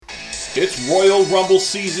It's Royal Rumble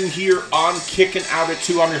season here on Kicking Out at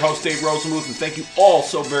 2. I'm your host, Dave Rosenmuth, and thank you all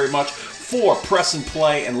so very much for pressing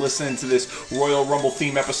play and listening to this Royal Rumble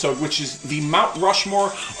theme episode, which is the Mount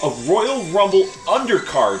Rushmore of Royal Rumble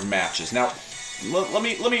undercard matches. Now, let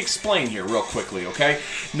me explain here real quickly, okay?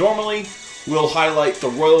 Normally, we'll highlight the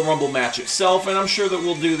Royal Rumble match itself, and I'm sure that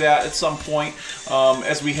we'll do that at some point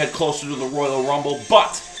as we head closer to the Royal Rumble.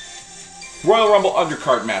 But Royal Rumble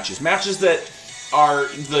undercard matches that are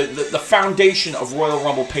the foundation of Royal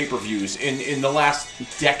Rumble pay-per-views in the last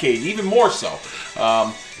decade, even more so,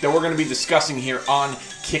 that we're going to be discussing here on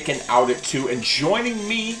Kicking Out at 2. And joining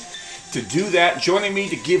me to do that, joining me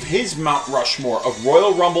to give his Mount Rushmore of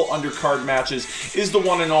Royal Rumble undercard matches is the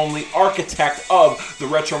one and only architect of the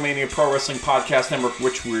Retromania Pro Wrestling Podcast Network,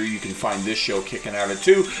 where you can find this show, Kicking Out at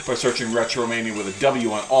 2, by searching Retromania with a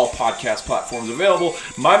W on all podcast platforms available.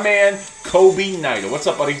 My man, Kobe Naito. What's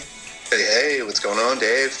up, buddy? Hey, what's going on,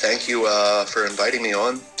 Dave? Thank you for inviting me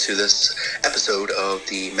on to this episode of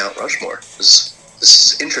the Mount Rushmore. This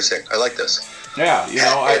is interesting. I like this. Yeah,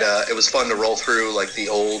 it was fun to roll through like the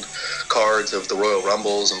old cards of the Royal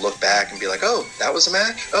Rumbles and look back and be like, oh, that was a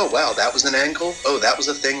match? Oh, wow, that was an angle? Oh, that was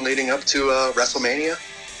a thing leading up to WrestleMania?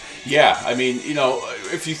 Yeah, I mean,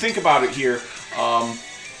 if you think about it here,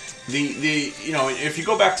 if you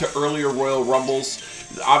go back to earlier Royal Rumbles,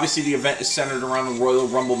 obviously the event is centered around the Royal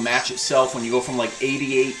Rumble match itself. When you go from like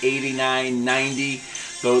 88, 89, 90,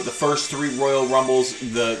 the first three Royal Rumbles,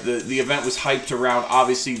 the event was hyped around,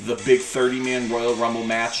 obviously, the big 30-man Royal Rumble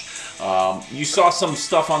match. You saw some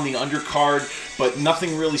stuff on the undercard, but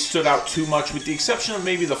nothing really stood out too much, with the exception of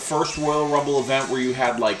maybe the first Royal Rumble event where you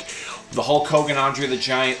had like the Hulk Hogan Andre the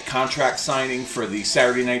Giant contract signing for the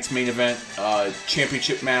Saturday night's main event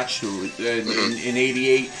championship match in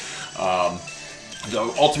 88. The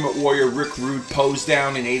Ultimate Warrior Rick Rude pose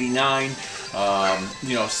down in 89.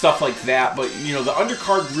 Stuff like that. But, the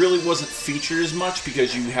undercard really wasn't featured as much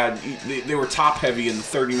because they were top heavy in the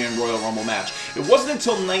 30-man Royal Rumble match. It wasn't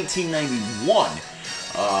until 1991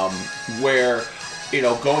 where,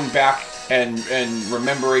 going back and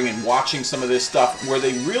remembering and watching some of this stuff, where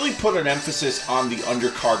they really put an emphasis on the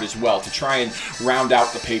undercard as well to try and round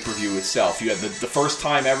out the pay-per-view itself. You had the first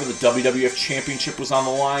time ever the WWF Championship was on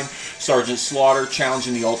the line. Sergeant Slaughter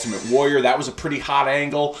challenging the Ultimate Warrior. That was a pretty hot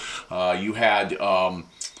angle. You had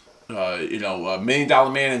Million Dollar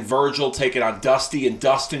Man and Virgil taking on Dusty and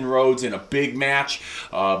Dustin Rhodes in a big match.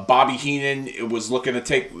 Bobby Heenan was looking to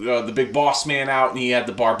take the Big Boss Man out, and he had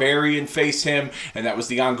the Barbarian face him, and that was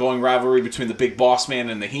the ongoing rivalry between the Big Boss Man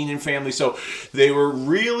and the Heenan family. So they were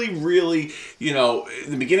really, really, in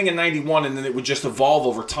the beginning of 91, and then it would just evolve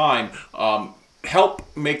over time, help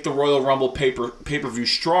make the Royal Rumble pay-per-view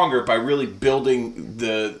stronger by really building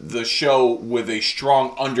the show with a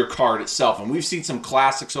strong undercard itself. And we've seen some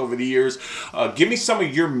classics over the years. Give me some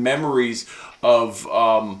of your memories of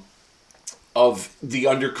the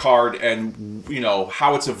undercard and,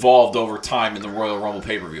 how it's evolved over time in the Royal Rumble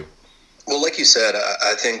pay-per-view. Well, like you said,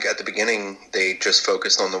 I think at the beginning they just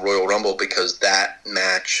focused on the Royal Rumble because that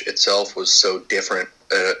match itself was so different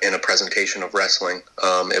in a presentation of wrestling.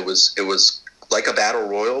 It was like a battle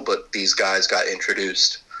royal, but these guys got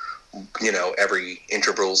introduced, every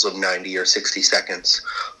intervals of 90 or 60 seconds,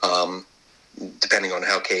 depending on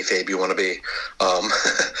how kayfabe you want to be.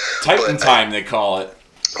 Titan time, they call it.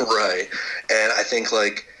 Right. And I think,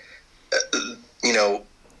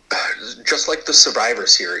 just like the Survivor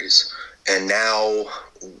Series, and now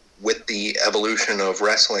with the evolution of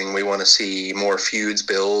wrestling, we want to see more feuds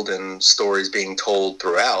build and stories being told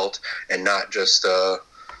throughout, and not just,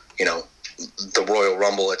 the Royal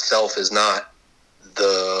Rumble itself is not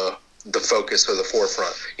the focus or the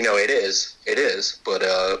forefront. It is, but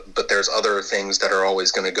there's other things that are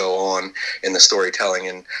always going to go on in the storytelling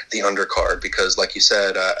and the undercard, because like you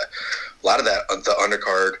said, a lot of that, the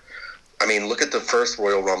undercard, I mean, look at the first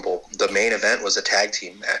Royal Rumble. The main event was a tag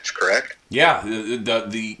team match, correct? Yeah,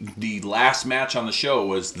 the last match on the show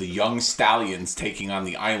was the Young Stallions taking on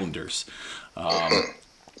the Islanders.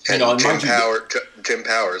 And Jim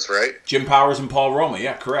Powers, right? Jim Powers and Paul Roma,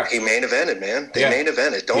 yeah, correct. He main evented, man. They main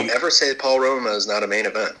evented. Don't ever say Paul Roma is not a main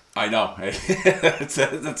event. I know.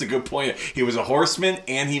 That's a good point. He was a horseman,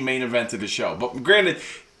 and he main evented the show. But granted,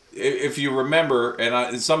 if you remember,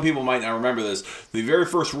 and some people might not remember this, the very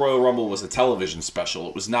first Royal Rumble was a television special.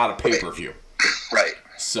 It was not a pay-per-view. Right.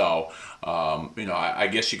 So, I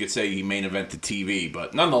guess you could say he main evented TV,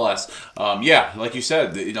 but nonetheless, like you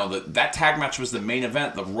said, that tag match was the main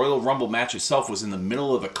event. The Royal Rumble match itself was in the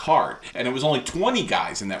middle of the card, and it was only 20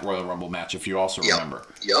 guys in that Royal Rumble match, if you also remember.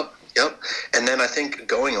 Yep. And then I think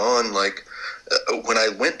going on, when I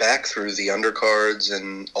went back through the undercards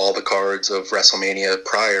and all the cards of WrestleMania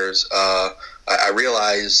priors, I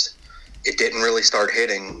realized it didn't really start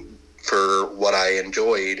hitting for what I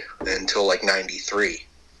enjoyed until like '93.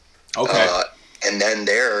 Okay. And then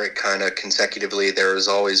there, it kind of consecutively, there was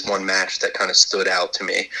always one match that kind of stood out to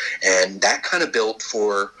me, and that kind of built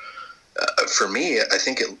for me. I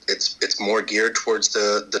think it's more geared towards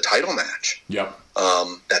the title match. Yep.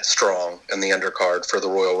 That's strong in the undercard for the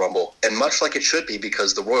Royal Rumble, and much like it should be,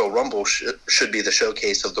 because the Royal Rumble should be the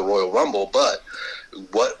showcase of the Royal Rumble. But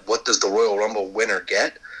what does the Royal Rumble winner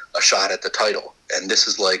get? A shot at the title. And this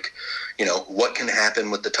is like, what can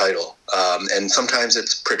happen with the title? And sometimes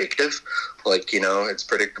it's predictive, like, it's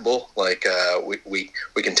predictable. Like, we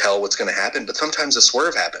can tell what's going to happen, but sometimes a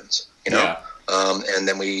swerve happens, Yeah. and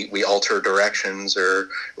then we alter directions or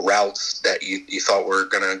routes that you thought were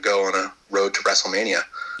going to go on a road to WrestleMania.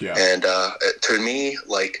 Yeah. And to me,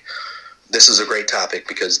 like, this is a great topic,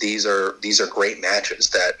 because these are great matches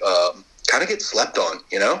that kind of get slept on,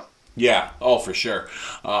 Yeah, oh, for sure.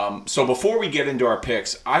 So before we get into our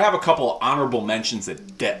picks, I have a couple of honorable mentions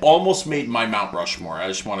that almost made my Mount Rushmore. I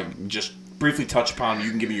just want to just briefly touch upon. You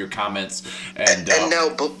can give me your comments. And now,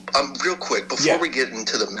 but real quick, before we get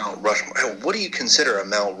into the Mount Rushmore, what do you consider a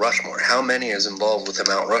Mount Rushmore? How many is involved with the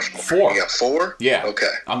Mount Rushmore? 4. You got 4? Yeah. Okay.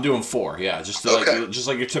 I'm doing 4. Yeah, just Okay.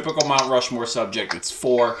 like your typical Mount Rushmore subject, it's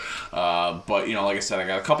 4. But like I said, I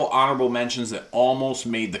got a couple honorable mentions that almost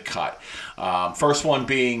made the cut. First one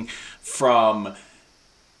being from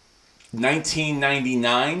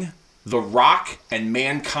 1999. The Rock and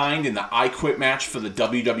Mankind in the I Quit match for the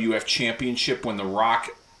WWF Championship, when The Rock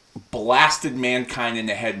blasted Mankind in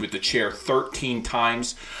the head with the chair 13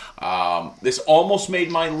 times. This almost made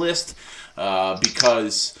my list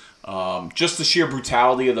because just the sheer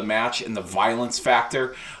brutality of the match and the violence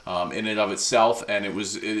factor in and of itself. And it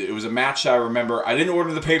was a match that I remember. I didn't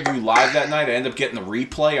order the pay-per-view live that night. I ended up getting the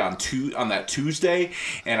replay on that Tuesday,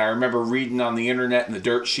 and I remember reading on the internet and the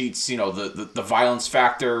dirt sheets, the violence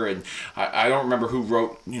factor. And I don't remember who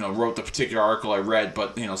wrote the particular article I read,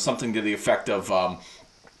 but something to the effect of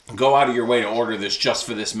go out of your way to order this just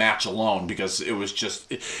for this match alone, because it was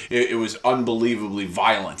just it was unbelievably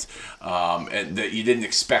violent, and that you didn't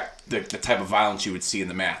expect the type of violence you would see in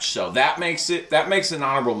the match. So that makes an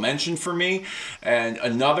honorable mention for me. And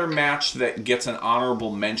another match that gets an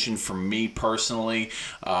honorable mention for me personally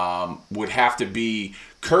would have to be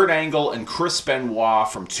Kurt Angle and Chris Benoit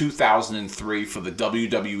from 2003 for the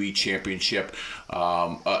WWE Championship.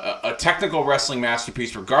 A technical wrestling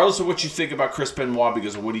masterpiece, regardless of what you think about Chris Benoit,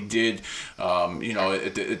 because of what he did,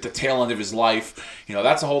 at the tail end of his life.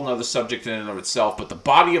 That's a whole nother subject in and of itself. But the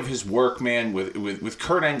body of his work, man, with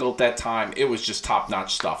Kurt Angle at that time, it was just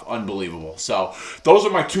top-notch stuff. Unbelievable. So those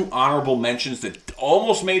are my 2 honorable mentions that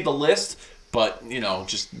almost made the list, but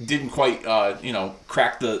just didn't quite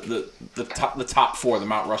crack the top 4, the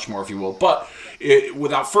Mount Rushmore, if you will. But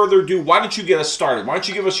without further ado, why don't you get us started? Why don't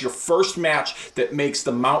you give us your first match that makes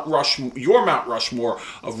the your Mount Rushmore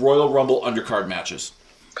of Royal Rumble undercard matches?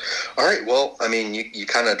 All right. Well, I mean, you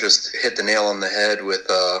kind of just hit the nail on the head with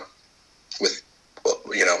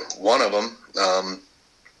one of them.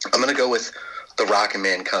 I'm going to go with The Rock and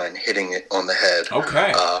Mankind hitting it on the head.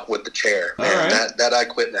 Okay. With the chair. Man, right. that I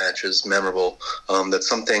Quit match is memorable. That's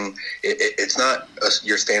something. It's not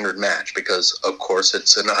your standard match, because, of course,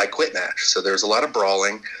 it's an I Quit match. So there's a lot of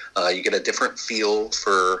brawling. You get a different feel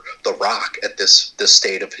for The Rock at this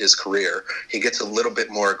state of his career. He gets a little bit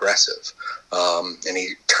more aggressive, and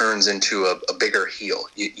he turns into a bigger heel.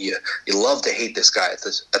 You love to hate this guy at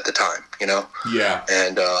the time, Yeah.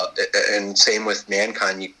 And same with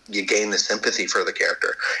Mankind. You gain the sympathy for the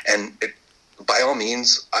character, and by all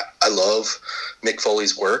means, I love Mick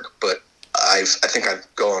Foley's work, but I think I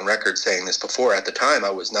go on record saying this before. At the time,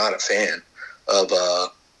 I was not a fan of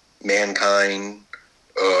Mankind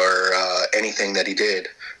or anything that he did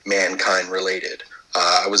Mankind related.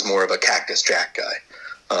 I was more of a Cactus Jack guy.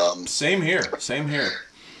 Same here.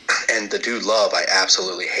 And the Dude Love, I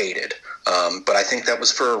absolutely hated. But I think that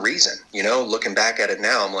was for a reason. Looking back at it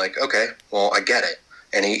now, I'm like, okay, well, I get it.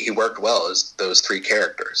 And he worked well as those 3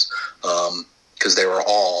 characters, because they were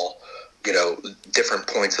all, different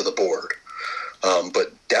points of the board.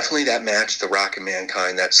 But definitely that match, The Rock and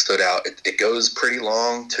Mankind, that stood out. It goes pretty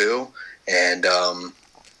long too, and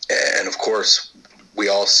of course we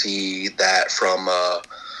all see that from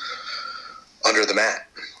Under the Mat,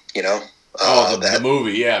 the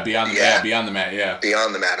movie, Beyond the Mat, yeah.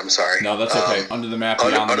 Beyond the Mat, I'm sorry. No, that's okay. Under the Mat,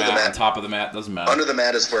 Beyond the Mat, on top of the mat, doesn't matter. Under the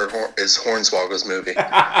Mat is where is Hornswoggle's movie.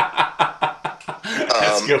 That's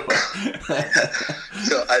good.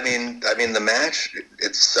 So I mean, the match,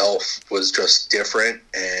 itself was just different,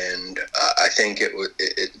 and I think it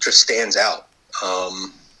just stands out. I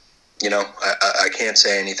can't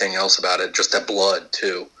say anything else about it. Just that blood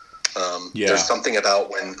too. There's something about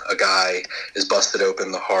when a guy is busted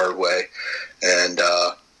open the hard way, and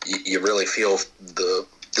you really feel the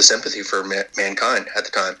sympathy for Mankind at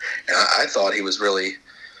the time. And I thought he was really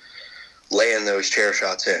laying those chair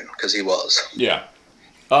shots in, because he was. Yeah.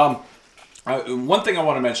 One thing I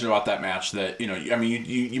want to mention about that match that,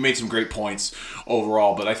 you made some great points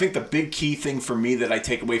overall, but I think the big key thing for me that I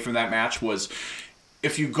take away from that match was,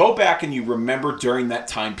 if you go back and you remember during that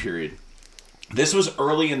time period, this was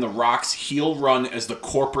early in The Rock's heel run as the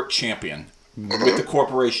corporate champion with the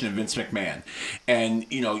corporation of Vince McMahon. And,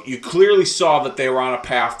 you clearly saw that they were on a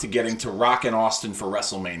path to getting to Rock and Austin for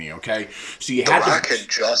WrestleMania, okay? So you had Rock had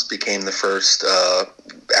just became the first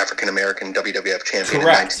African-American WWF champion,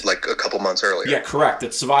 like a couple months earlier. Yeah, correct.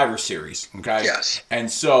 At Survivor Series, okay? Yes.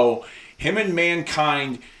 And so him and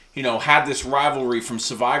Mankind, had this rivalry from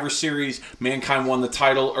Survivor Series. Mankind won the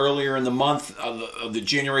title earlier in the month of the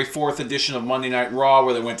January 4th edition of Monday Night Raw,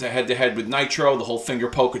 where they went to head-to-head with Nitro, the whole finger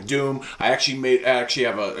poke of doom. I actually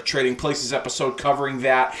have a Trading Places episode covering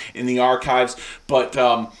that in the archives. But,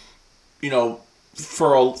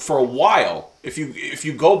 for a while, if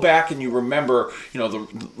you go back and you remember,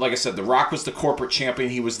 like I said, The Rock was the corporate champion.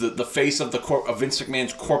 He was the face of of Vince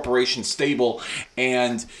McMahon's corporation stable,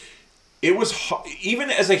 and it was,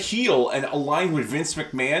 even as a heel and aligned with Vince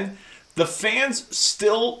McMahon, the fans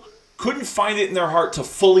still couldn't find it in their heart to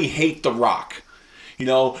fully hate The Rock.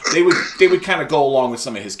 They would kind of go along with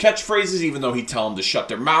some of his catchphrases, even though he'd tell them to shut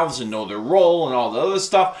their mouths and know their role and all the other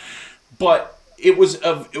stuff. But it was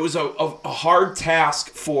a hard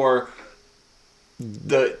task for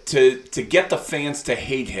to get the fans to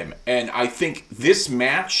hate him, and I think this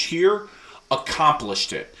match here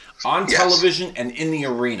accomplished it. On television and in the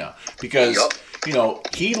arena, because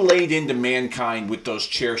he laid into Mankind with those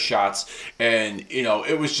chair shots, and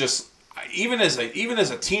it was just, even as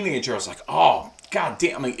a teenager, I was like, oh god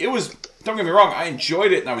damn, it was, don't get me wrong, I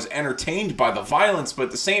enjoyed it and I was entertained by the violence, but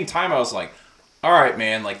at the same time I was like, all right,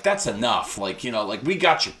 man, that's enough. We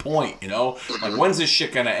got your point, when's this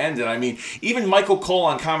shit gonna end? And even Michael Cole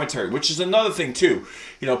on commentary, which is another thing too.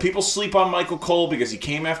 People sleep on Michael Cole because he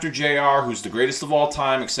came after JR, who's the greatest of all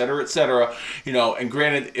time, et cetera, et cetera. And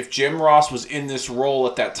granted, if Jim Ross was in this role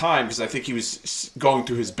at that time, because I think he was going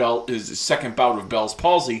through his second bout of Bell's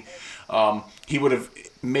palsy, he would have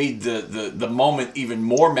made the moment even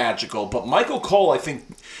more magical. But Michael Cole, I think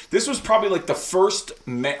this was probably the first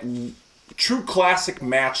true classic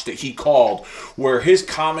match that he called, where his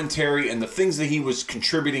commentary and the things that he was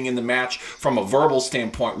contributing in the match from a verbal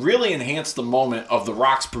standpoint really enhanced the moment of The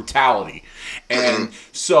Rock's brutality. And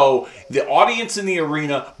so the audience in the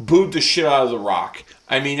arena booed the shit out of The Rock.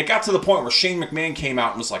 It got to the point where Shane McMahon came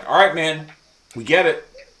out and was like, all right, man, we get it.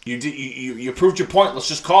 You proved your point. Let's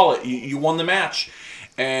just call it. You won the match.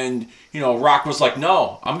 And, Rock was like,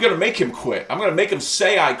 no, I'm going to make him quit. I'm going to make him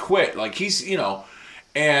say I quit.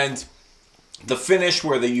 And the finish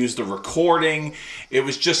where they used the recording, it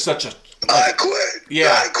was just such a... I quit!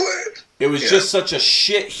 Yeah. I quit! It was just such a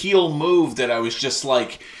shit heel move that I was just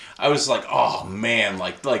like... I was like, oh man,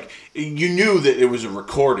 you knew that it was a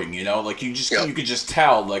recording, you could just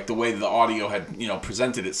tell, the way the audio had,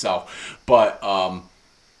 presented itself. But,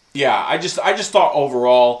 I just thought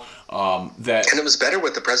overall... that, and it was better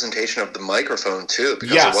with the presentation of the microphone too,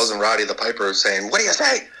 because it wasn't Roddy the Piper saying, "What do you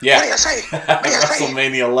say? Yeah. What do you say? What do you say?"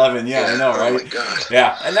 WrestleMania 11, I know, right? Oh my god.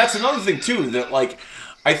 Yeah, and that's another thing too, that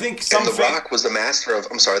I think some. And Rock was the master of.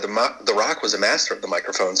 I'm sorry, the Rock was a master of the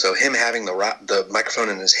microphone. So him having the microphone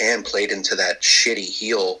in his hand played into that shitty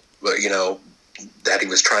heel, that he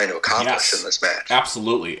was trying to accomplish in this match.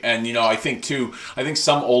 Absolutely. And, I think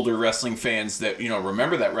some older wrestling fans that,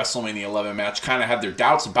 remember that WrestleMania 11 match kind of had their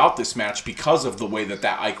doubts about this match because of the way that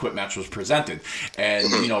I Quit match was presented.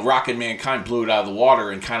 And, Rock and Mankind blew it out of the water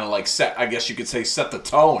and kind of set the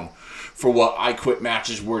tone for what I Quit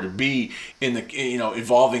matches were to be in the,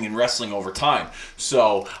 evolving in wrestling over time.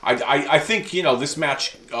 So I think, this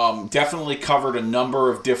match definitely covered a number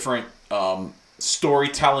of different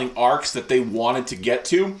storytelling arcs that they wanted to get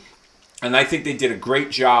to, and I think they did a great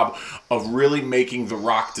job of really making The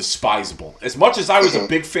Rock despisable. As much as I was a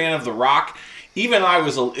big fan of The Rock, even I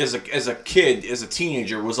was as a kid, as a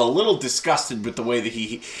teenager, was a little disgusted with the way that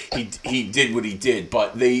he did what he did.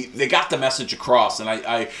 But they got the message across, and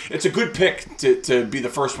I it's a good pick to be the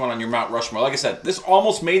first one on your Mount Rushmore. Like I said, this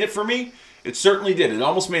almost made it for me. It certainly did. It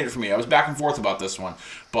almost made it for me. I was back and forth about this one.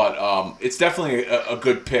 But it's definitely a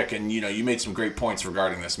good pick. And, you made some great points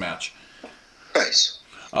regarding this match. Nice.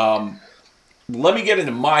 let me get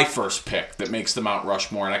into my first pick that makes the Mount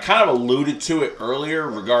Rushmore. And I kind of alluded to it earlier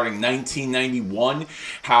regarding 1991,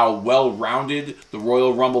 how well-rounded the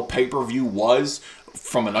Royal Rumble pay-per-view was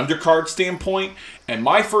from an undercard standpoint. And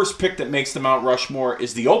my first pick that makes the Mount Rushmore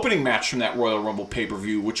is the opening match from that Royal Rumble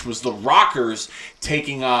pay-per-view, which was the Rockers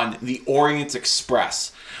taking on the Orient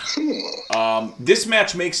Express. This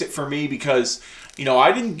match makes it for me because,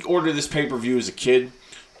 I didn't order this pay-per-view as a kid.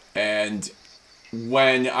 And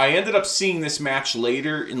when I ended up seeing this match in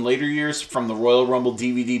later years from the Royal Rumble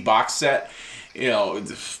DVD box set,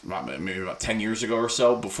 maybe about 10 years ago or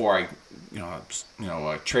so, before I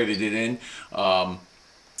traded it in,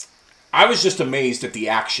 I was just amazed at the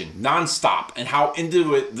action, nonstop, and how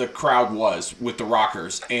into it the crowd was with the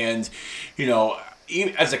Rockers. And,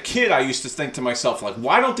 as a kid, I used to think to myself, like,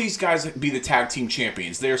 why don't these guys be the tag team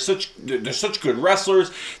champions? They're such good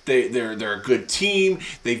wrestlers. They're a good team.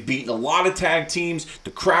 They've beaten a lot of tag teams.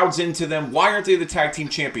 The crowd's into them. Why aren't they the tag team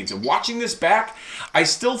champions? And watching this back, I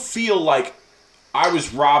still feel like I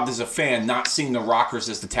was robbed as a fan not seeing the Rockers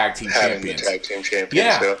as the tag team champions. The tag team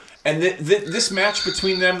champions. Yeah. And this match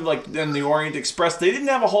between them, and the Orient Express, they didn't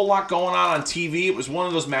have a whole lot going on TV. It was one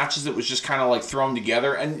of those matches that was just kind of like thrown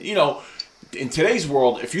together. And, in today's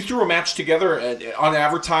world, if you threw a match together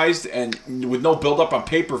unadvertised and with no build-up on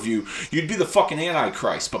pay-per-view, you'd be the fucking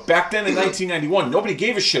Antichrist. But back then in 1991, nobody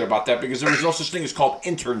gave a shit about that because there was no such thing as called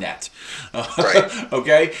internet. Right.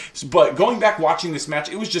 Okay? But going back watching this match,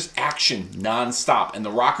 it was just action nonstop. And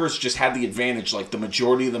the Rockers just had the advantage, like the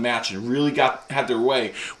majority of the match, and really had their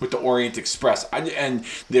way with the Orient Express.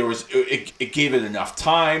 It gave it enough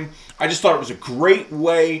time. I just thought it was a great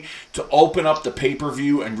way to open up the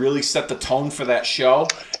pay-per-view and really set the tone for that show.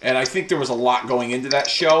 And I think there was a lot going into that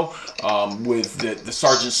show with the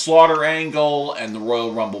Sergeant Slaughter angle and the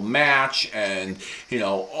Royal Rumble match and,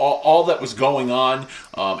 all that was going on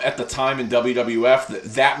at the time in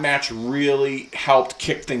WWF. That match really helped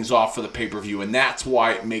kick things off for the pay-per-view. And that's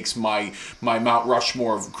why it makes my Mount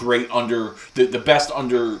Rushmore of great the best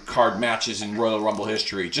undercard matches in Royal Rumble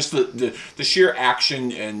history. Just the sheer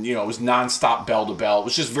action and, it was nonstop bell to bell. It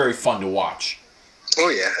was just very fun to watch. Oh,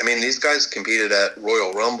 yeah. I mean, these guys competed at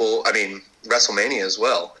Royal Rumble, WrestleMania as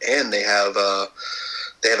well. And they have a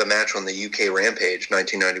match on the UK Rampage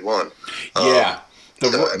 1991. Yeah.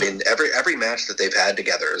 Every match that they've had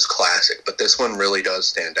together is classic, but this one really does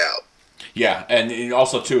stand out. Yeah, and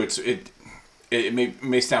also, too, it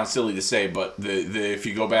may sound silly to say, but if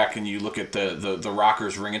you go back and you look at the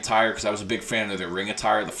Rockers' ring attire, because I was a big fan of their ring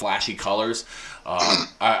attire, the flashy colors,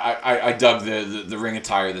 I dug the ring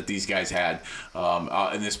attire that these guys had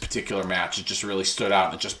in this particular match. It just really stood out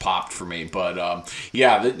and it just popped for me. But I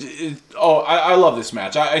love this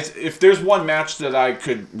match. If there's one match that I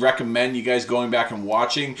could recommend you guys going back and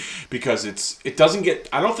watching, because I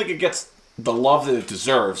don't think it gets the love that it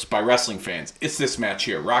deserves by wrestling fans, it's this match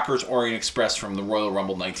here, Rockers Orient Express from the Royal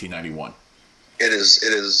Rumble 1991. It is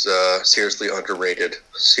seriously underrated.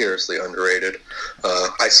 Seriously underrated.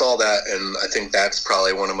 I saw that, and I think that's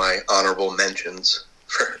probably one of my honorable mentions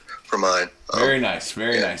for mine. Very nice.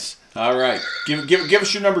 Very nice. All right, give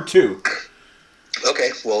us your number 2. Okay,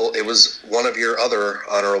 well, it was one of your other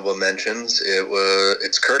honorable mentions.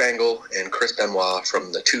 It's Kurt Angle and Chris Benoit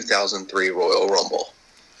from the 2003 Royal Rumble.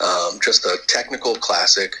 Just a technical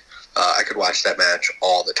classic. I could watch that match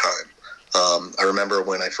all the time. I remember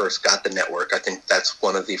when I first got the network, I think that's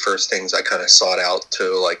one of the first things I kind of sought out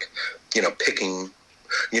to, picking,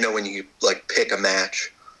 when you, pick a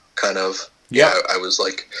match, kind of. Yeah. I was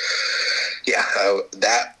like,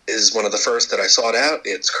 that is one of the first that I sought out.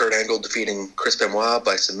 It's Kurt Angle defeating Chris Benoit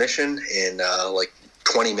by submission in,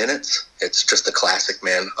 20 minutes. It's just a classic,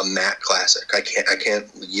 man. A mat classic. I can't,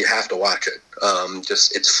 you have to watch it.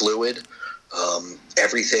 It's fluid.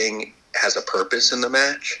 Everything has a purpose in the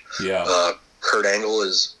match. Yeah. Kurt Angle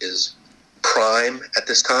is prime at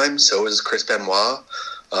this time. So is Chris Benoit.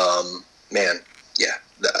 I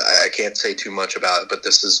can't say too much about it, but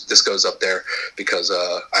this goes up there because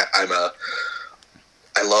I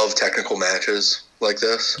love technical matches like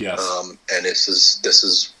this. Yes. And this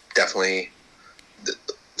is definitely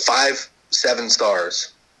 7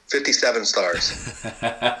 stars. 57 stars.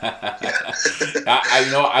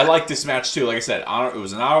 I like this match too. Like I said, it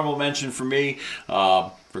was an honorable mention for me.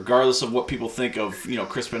 Regardless of what people think of,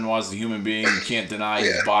 Chris Benoit as a human being, you can't deny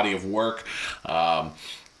his body of work. I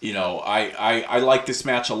like this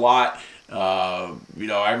match a lot. I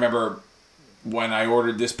remember when I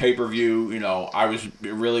ordered this pay-per-view, I was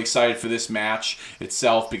really excited for this match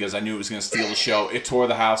itself because I knew it was going to steal the show. It tore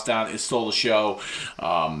the house down. It stole the show.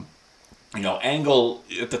 Angle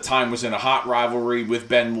at the time was in a hot rivalry with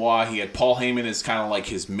Benoit. He had Paul Heyman as kind of like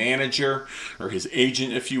his manager or his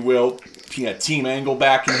agent, if you will. He had Team Angle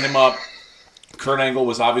backing him up. Kurt Angle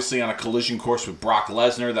was obviously on a collision course with Brock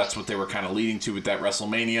Lesnar. That's what they were kind of leading to with that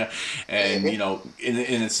WrestleMania. And,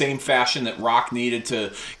 in the same fashion that Rock needed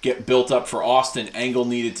to get built up for Austin, Angle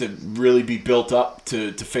needed to really be built up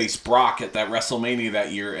to face Brock at that WrestleMania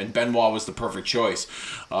that year, and Benoit was the perfect choice.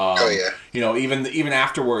 Even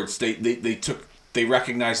afterwards, they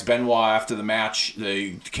recognized Benoit after the match.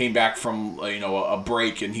 They came back from a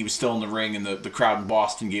break, and he was still in the ring, and the crowd in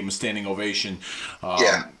Boston gave him a standing ovation.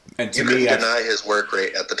 And to you couldn't deny his work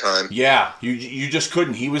rate at the time. Yeah, you just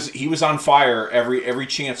couldn't. He was on fire every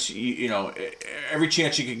chance every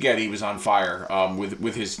chance you could get. He was on fire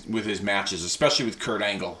with his matches, especially with Kurt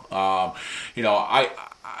Angle.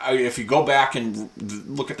 If you go back and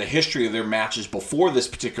look at the history of their matches before this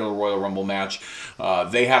particular Royal Rumble match,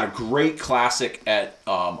 they had a great classic at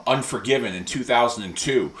Unforgiven in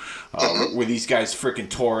 2002, where these guys freaking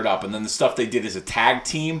tore it up. And then the stuff they did as a tag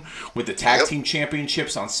team with the tag team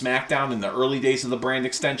championships on SmackDown in the early days of the brand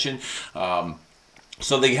extension.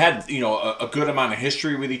 So they had, a good amount of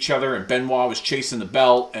history with each other, and Benoit was chasing the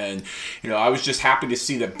belt, and, I was just happy to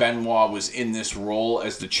see that Benoit was in this role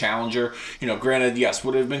as the challenger. Granted, yes,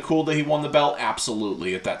 would it have been cool that he won the belt?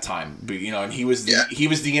 Absolutely, at that time. But, and he was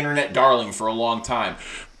the internet darling for a long time.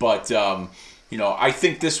 But, I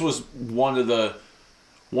think this was one of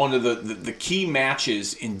the key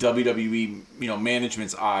matches in WWE,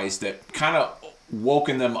 management's eyes that kind of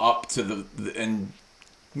woken them up to and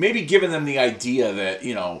maybe giving them the idea that,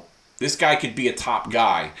 this guy could be a top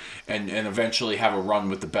guy and eventually have a run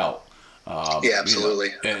with the belt.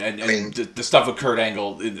 Absolutely. The stuff with Kurt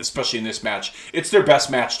Angle, especially in this match, it's their best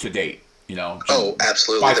match to date. Oh,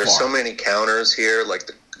 absolutely. There's so many counters here. Like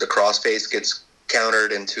the crossface gets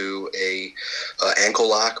countered into a ankle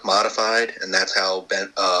lock modified, and that's how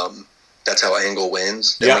Angle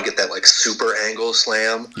wins. Then we get that like super angle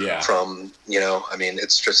slam from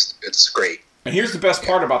it's great. And here's the best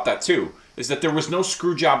part about that too, is that there was no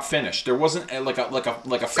screw job finish. There wasn't like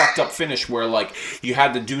a fucked up finish where like you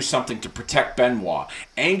had to do something to protect Benoit.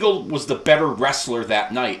 Angle was the better wrestler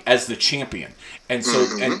that night as the champion, and so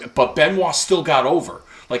but Benoit still got over.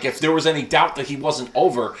 Like if there was any doubt that he wasn't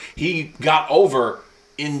over, he got over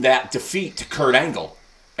in that defeat to Kurt Angle,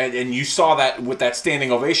 and you saw that with that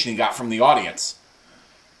standing ovation he got from the audience.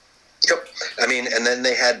 Yep. And then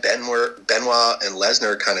they had Benoit and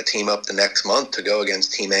Lesnar kind of team up the next month to go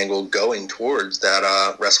against Team Angle going towards that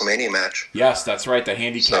WrestleMania match. Yes, that's right. The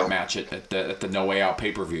handicap match at the No Way Out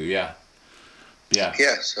pay-per-view. Yeah. Yeah.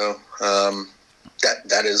 So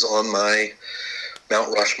that is on my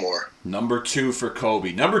Mount Rushmore. Number 2 for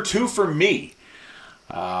Kobe. Number 2 for me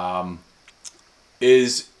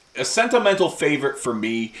is a sentimental favorite for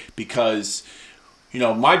me because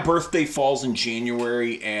my birthday falls in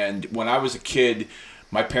January, and when I was a kid,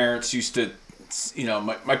 my parents used to,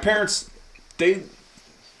 my parents, they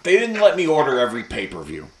didn't let me order every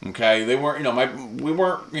pay-per-view, okay? They weren't,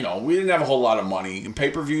 we didn't have a whole lot of money, and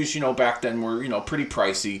pay-per-views, back then were, pretty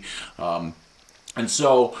pricey, and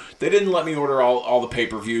so they didn't let me order all the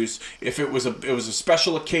pay-per-views. If it was a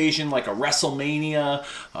special occasion like a WrestleMania,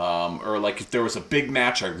 or like if there was a big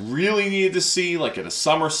match I really needed to see, like at a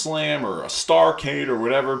SummerSlam or a Starrcade or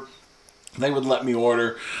whatever, they would let me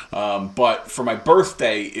order. But for my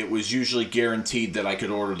birthday, it was usually guaranteed that I could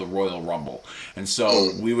order the Royal Rumble. And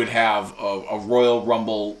so we would have a Royal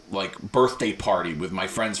Rumble like birthday party with my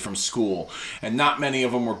friends from school. And not many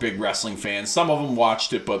of them were big wrestling fans. Some of them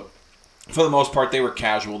watched it, but for the most part, they were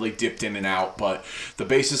casual. They dipped in and out. But the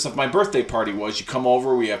basis of my birthday party was you come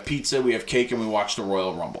over, we have pizza, we have cake, and we watch the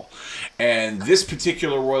Royal Rumble. And this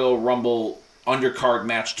particular Royal Rumble undercard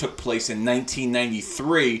match took place in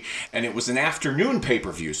 1993, and it was an afternoon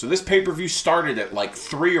pay-per-view. So this pay-per-view started at like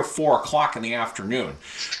 3 or 4 o'clock in the afternoon.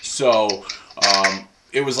 So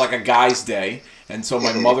it was like a guy's day. And so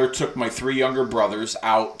my mother took my 3 younger brothers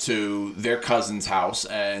out to their cousin's house,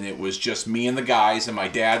 and it was just me and the guys, and my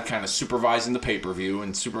dad kind of supervising the pay-per-view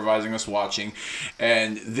and supervising us watching.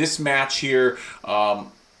 And this match here,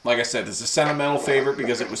 like I said, it's a sentimental favorite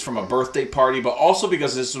because it was from a birthday party, but also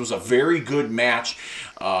because this was a very good match,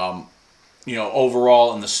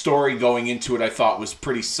 overall, and the story going into it I thought was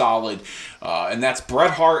pretty solid. And that's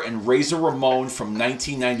Bret Hart and Razor Ramon from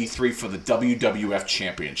 1993 for the WWF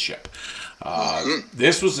Championship.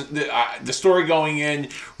 This was the story going in.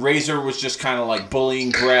 Razor was just kind of like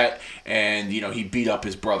bullying Brett, and he beat up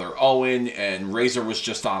his brother Owen, and Razor was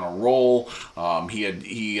just on a roll.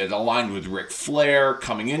 He had aligned with Ric Flair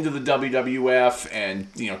coming into the WWF, and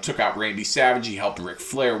took out Randy Savage. He helped Ric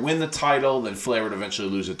Flair win the title. Then Flair would eventually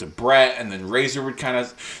lose it to Brett, and then Razor would kind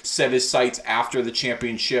of set his sights after the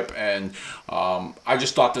championship. And I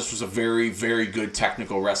just thought this was a very, very good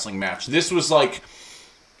technical wrestling match. This was like,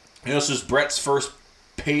 this was Brett's first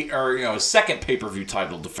his second pay-per-view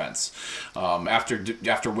title defense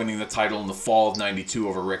after winning the title in the fall of '92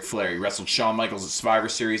 over Ric Flair. He wrestled Shawn Michaels at Survivor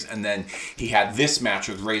Series, and then he had this match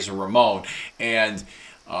with Razor Ramon. And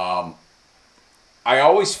I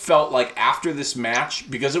always felt like after this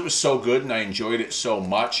match, because it was so good and I enjoyed it so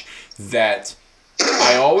much, that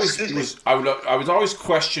I would always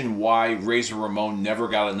question why Razor Ramon never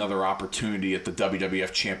got another opportunity at the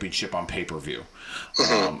WWF Championship on pay-per-view.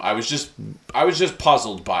 I was just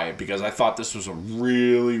puzzled by it, because I thought this was a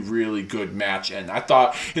really, really good match, and I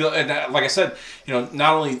thought, and like I said,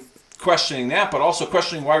 not only questioning that, but also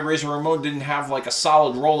questioning why Razor Ramon didn't have like a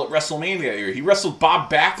solid role at WrestleMania that year. He wrestled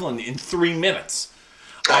Bob Backlund in 3 minutes.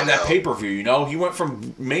 On that pay-per-view, he went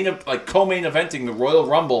from co-main eventing the Royal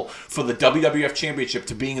Rumble for the WWF Championship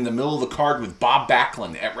to being in the middle of the card with Bob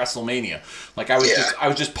Backlund at WrestleMania. I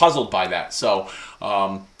was just puzzled by that. So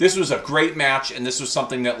this was a great match, and this was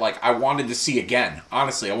something that I wanted to see again.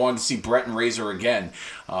 Honestly, I wanted to see Brett and Razor again.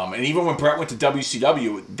 And even when Brett went to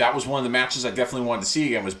WCW, that was one of the matches I definitely wanted to see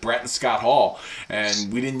again, was Brett and Scott Hall.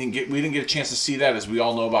 And we didn't get a chance to see that, as we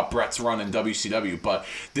all know about Brett's run in WCW. But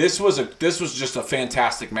this was just a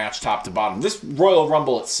fantastic match, top to bottom. This Royal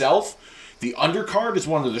Rumble itself, the undercard is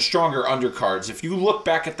one of the stronger undercards. If you look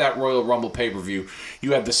back at that Royal Rumble pay-per-view,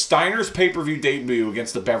 you had the Steiners pay-per-view debut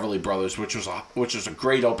against the Beverly Brothers, which was a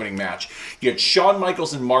great opening match. You had Shawn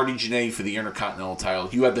Michaels and Marty Jannetty for the Intercontinental title.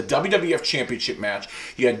 You had the WWF Championship match.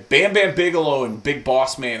 You had Bam Bam Bigelow and Big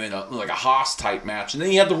Boss Man in a Haas-type match. And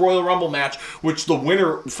then you had the Royal Rumble match, which the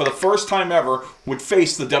winner, for the first time ever, would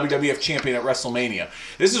face the WWF Champion at WrestleMania.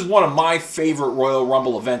 This is one of my favorite Royal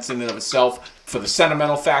Rumble events in and of itself, for the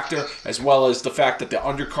sentimental factor, as well as the fact that the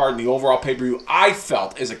undercard and the overall pay-per-view, I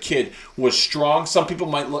felt as a kid, was strong. Some people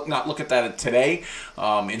might not look at that today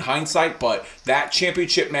in hindsight, but that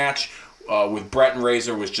championship match with Brett and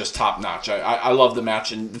Razor was just top-notch. I love the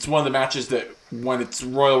match, and it's one of the matches that, when it's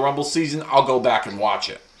Royal Rumble season, I'll go back and watch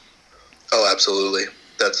it. Oh, absolutely.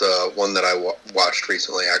 That's one that I watched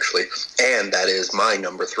recently, actually, and that is my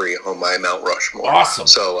number 3 on my Mount Rushmore. Awesome.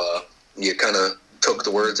 So you kind of took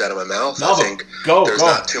the words out of my mouth. No, I think there's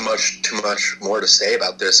not too much more to say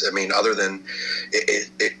about this. I mean, other than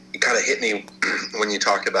it kind of hit me when you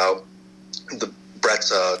talked about the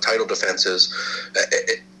Brett's title defenses.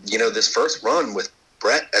 This first run with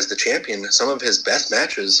Brett as the champion, some of his best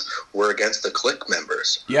matches were against the Clique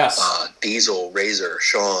members. Yes. Diesel, Razor,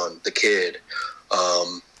 Shawn, the Kid.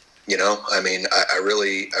 I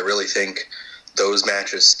really think those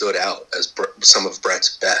matches stood out as some of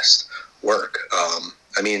Brett's best work.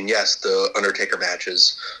 Yes, the Undertaker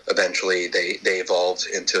matches, eventually they evolved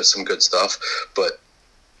into some good stuff, but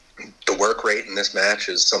the work rate in this match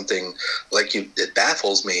is something it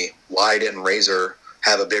baffles me. Why didn't Razor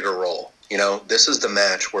have a bigger role? This is the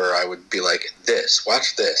match where I would be like,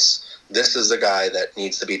 watch this. This is the guy that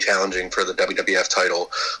needs to be challenging for the WWF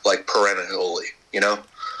title, perennially,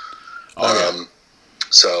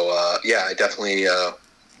 I definitely,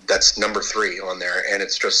 that's number 3 on there, and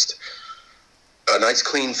it's just a nice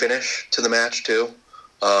clean finish to the match too,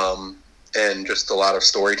 and just a lot of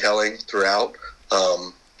storytelling throughout.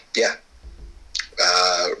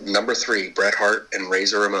 Number 3, Bret Hart and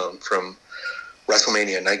Razor Ramon from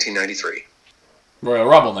WrestleMania 1993. Royal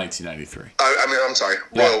Rumble 1993. I'm sorry,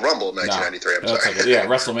 Royal Rumble 1993. I'm sorry. Okay. Yeah,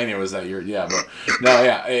 WrestleMania was that year. Yeah, but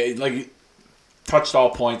touched all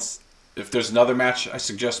points. If there's another match, I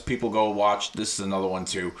suggest people go watch. This is another one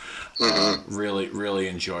too. Really, really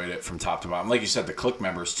enjoyed it from top to bottom. Like you said, the Clique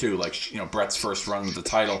members too. Brett's first run with the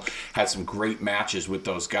title had some great matches with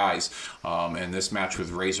those guys, and this match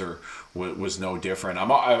with Razor was no different.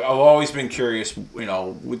 I've always been curious,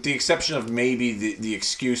 with the exception of maybe the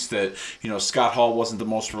excuse that Scott Hall wasn't the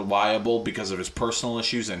most reliable because of his personal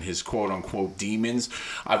issues and his quote unquote demons.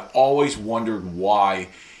 I've always wondered why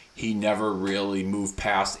he never really moved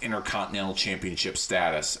past Intercontinental Championship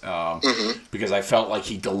status, because I felt like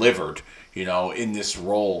he delivered, in this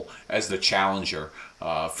role as the challenger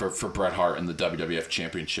for Bret Hart in the WWF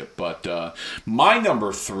Championship. But my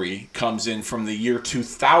number 3 comes in from the year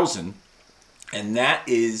 2000, and that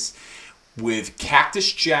is with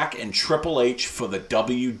Cactus Jack and Triple H for the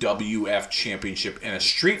WWF Championship in a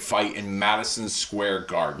street fight in Madison Square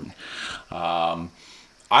Garden.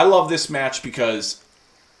 I love this match because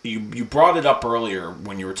you brought it up earlier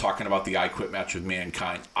when you were talking about the I Quit match with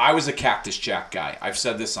Mankind. I was a Cactus Jack guy. I've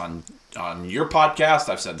said this on your podcast.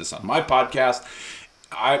 I've said this on my podcast.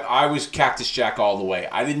 I was Cactus Jack all the way.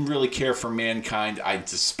 I didn't really care for Mankind. I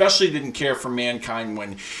especially didn't care for Mankind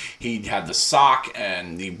when he had the sock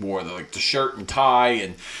and he wore the shirt and tie,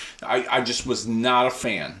 and I just was not a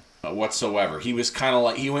fan whatsoever. He was kind of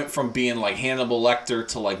like, he went from being like Hannibal Lecter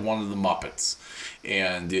to like one of the Muppets,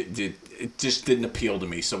 and it just didn't appeal to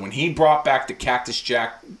me. So when he brought back the Cactus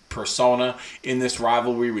Jack persona in this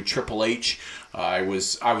rivalry with Triple H, I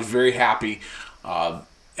was very happy.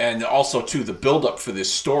 And also, too, the build-up for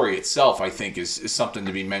this story itself, I think, is something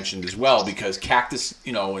to be mentioned as well, because Cactus,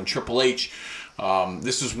 and Triple H,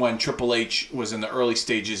 this is when Triple H was in the early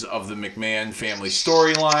stages of the McMahon family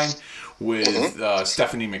storyline with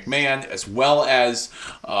Stephanie McMahon, as well as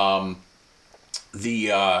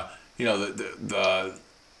the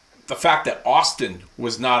fact that Austin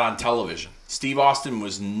was not on television. Steve Austin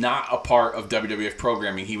was not a part of WWF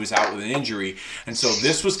programming. He was out with an injury. And so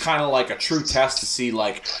this was kind of like a true test to see,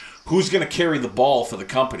 like, who's going to carry the ball for the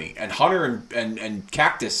company. And Hunter and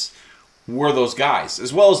Cactus were those guys,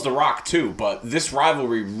 as well as The Rock, too. But this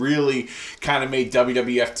rivalry really kind of made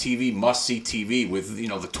WWF TV must-see TV with,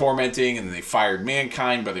 the tormenting, and then they fired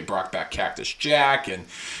Mankind, but they brought back Cactus Jack, and,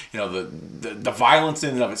 the violence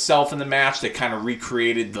in and of itself in the match. They kind of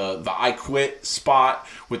recreated the I Quit spot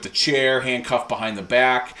with the chair handcuffed behind the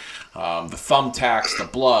back, the thumbtacks, the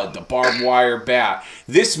blood, the barbed wire bat.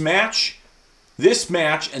 This match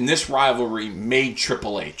and this rivalry made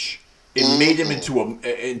Triple H. It made him into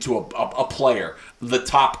a player, the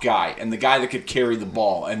top guy, and the guy that could carry the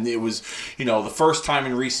ball. And it was, the first time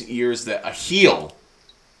in recent years that a heel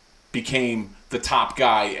became the top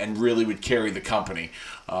guy and really would carry the company.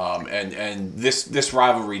 And this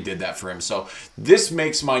rivalry did that for him. So this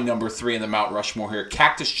makes my number 3 in the Mount Rushmore here.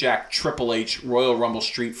 Cactus Jack, Triple H, Royal Rumble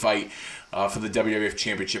street fight for the WWF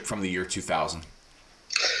Championship from the year 2000.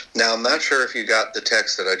 Now, I'm not sure if you got the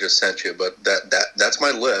text that I just sent you, but that's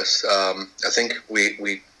my list. I think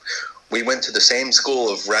we went to the same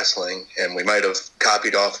school of wrestling, and we might have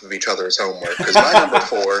copied off of each other's homework, because my number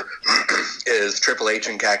 4 is Triple H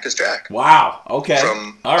and Cactus Jack. Wow. Okay.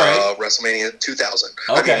 From all right. WrestleMania 2000.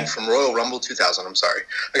 Okay. I mean, from Royal Rumble 2000. I'm sorry.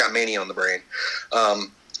 I got Mania on the brain.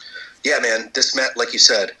 Yeah, man, this match, like you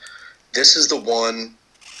said, this is the one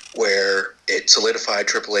where it solidified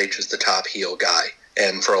Triple H as the top heel guy.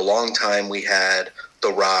 And for a long time, we had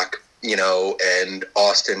The Rock, and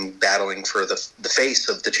Austin battling for the face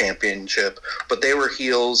of the championship. But they were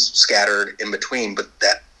heels scattered in between. But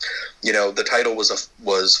that, the title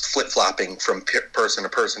was flip-flopping from person to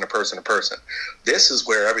person to person to person. This is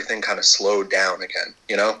where everything kind of slowed down again,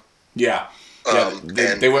 Yeah.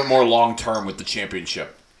 They went more long-term with the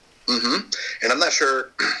championship. Mm-hmm. And I'm not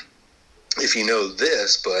sure if you know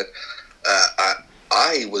this, but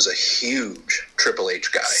I was a huge Triple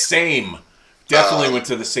H guy. Same. Definitely went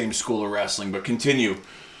to the same school of wrestling, but continue.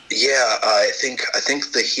 Yeah, I think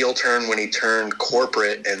the heel turn when he turned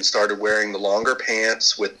corporate and started wearing the longer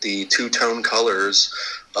pants with the two-tone colors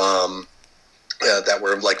that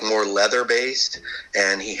were like more leather-based,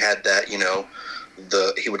 and he had that,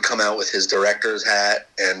 he would come out with his director's hat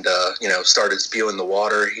and started spewing the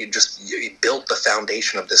water. He built the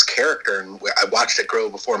foundation of this character, and I watched it grow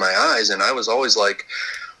before my eyes, and I was always like,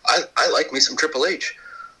 I like me some Triple H,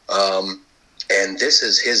 and this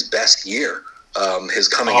is his best year, his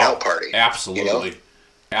coming out party. Absolutely,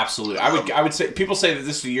 absolutely. I would say, people say that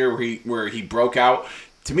this is the year where he broke out.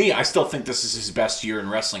 To me, I still think this is his best year in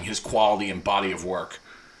wrestling. His quality and body of work.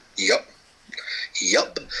 Yep.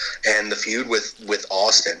 And the feud with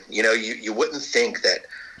Austin, you wouldn't think that,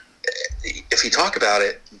 if you talk about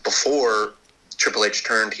it, before Triple H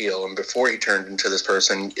turned heel and before he turned into this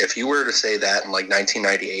person, if you were to say that in like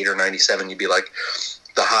 1998 or 97, you'd be like,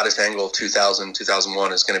 the hottest angle of 2000,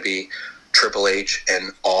 2001 is going to be Triple H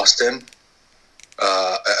and Austin.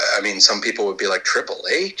 I mean, some people would be like, Triple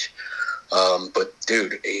H? But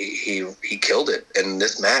dude, he killed it. And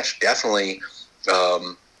this match definitely,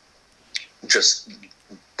 just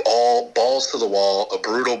all balls to the wall, a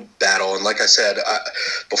brutal battle. And like I said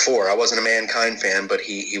before, I wasn't a Mankind fan, but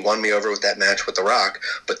he won me over with that match with The Rock.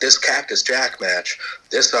 But this Cactus Jack match,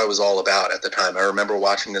 this I was all about at the time. I remember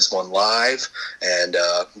watching this one live and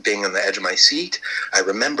being on the edge of my seat. I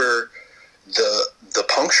remember the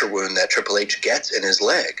puncture wound that Triple H gets in his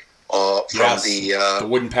leg from the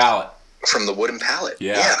wooden pallet. From the wooden pallet.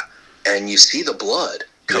 Yeah. And you see the blood.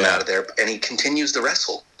 come Yeah. out of there, and he continues to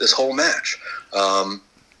wrestle this whole match.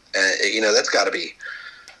 And, that's got to be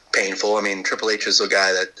painful. I mean, Triple H is a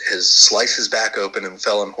guy that has sliced his back open and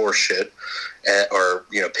fell in horse shit, or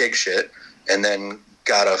pig shit, and then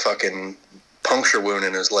got a fucking puncture wound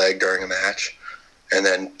in his leg during a match, and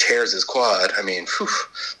then tears his quad. I mean,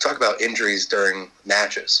 talk about injuries during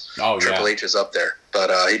matches. Oh, Triple yeah. H is up there, but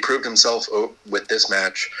he proved himself with this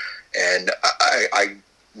match, and I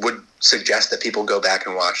would suggest that people go back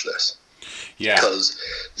and watch this. Yeah. Because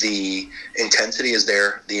the intensity is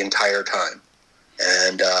there the entire time.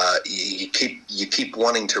 And you keep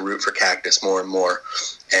wanting to root for Cactus more and more.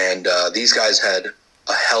 And these guys had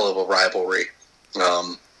a hell of a rivalry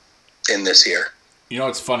in this year. You know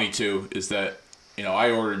what's funny, too, is that,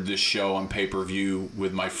 I ordered this show on pay-per-view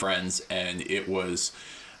with my friends, and it was,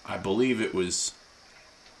 I believe it was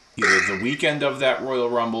either the weekend of that Royal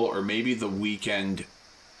Rumble or maybe the weekend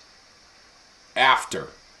after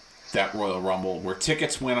that Royal Rumble, where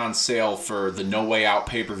tickets went on sale for the No Way Out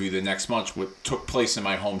pay-per-view the next month, which took place in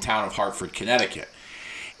my hometown of Hartford, Connecticut.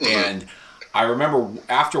 Mm-hmm. And I remember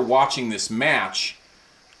after watching this match,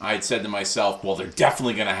 I had said to myself, well, they're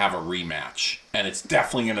definitely going to have a rematch, and it's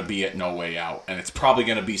definitely going to be at No Way Out, and it's probably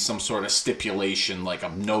going to be some sort of stipulation, like a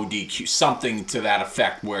no DQ, something to that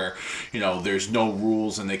effect, where there's no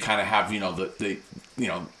rules, and they kind of have the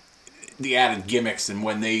added gimmicks. And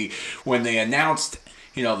when they announced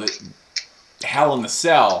the Hell in the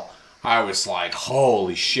Cell, I was like,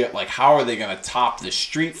 holy shit, like, how are they going to top this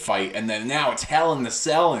street fight? And then now it's Hell in the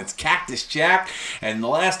Cell, and it's Cactus Jack, and the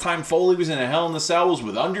last time Foley was in a Hell in the Cell was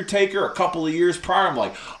with Undertaker a couple of years prior. I'm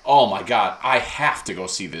like, oh my God, I have to go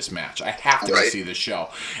see this match. I have to go see this show.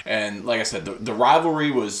 And like I said, the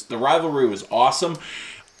rivalry was awesome.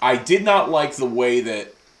 I did not like the way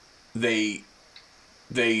that they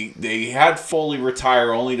had Foley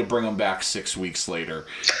retire only to bring him back 6 weeks later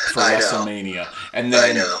for WrestleMania. And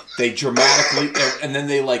then they dramatically, and then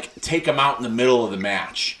they take him out in the middle of the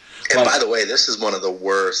match. And by the way, this is one of the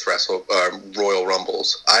worst Royal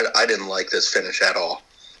Rumbles. I didn't like this finish at all.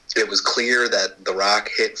 It was clear that The Rock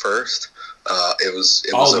hit first. It was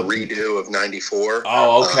a redo of '94.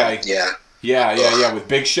 Oh, okay. Yeah, with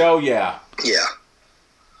Big Show, yeah. Yeah.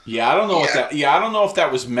 Yeah, I don't know I don't know if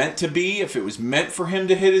that was meant to be, if it was meant for him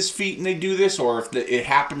to hit his feet and they do this, or if it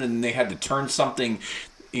happened and they had to turn something,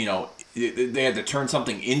 they had to turn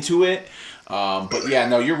something into it. But yeah,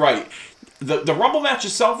 no, you're right. The Rumble match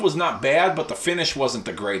itself was not bad, but the finish wasn't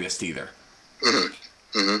the greatest either.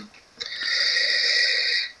 Mm-hmm. Mm-hmm.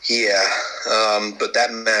 Yeah, but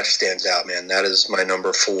that match stands out, man. That is my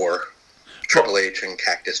number 4, Triple H and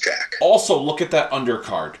Cactus Jack. Also, look at that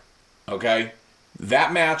undercard, okay?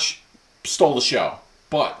 That match stole the show.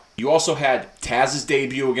 But you also had Taz's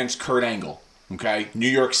debut against Kurt Angle, okay? New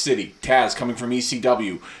York City. Taz coming from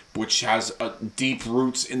ECW, which has deep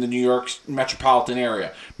roots in the New York metropolitan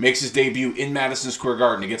area. Makes his debut in Madison Square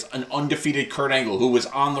Garden against an undefeated Kurt Angle who was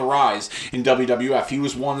on the rise in WWF. He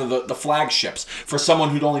was one of the flagships for someone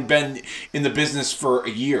who'd only been in the business for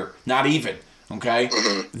a year, not even. Okay?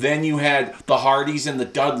 Mm-hmm. Then you had the Hardys and the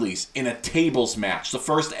Dudleys in a tables match, the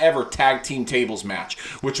first ever tag team tables match,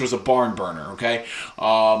 which was a barn burner. Okay?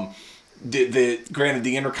 Granted,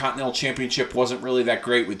 the Intercontinental Championship wasn't really that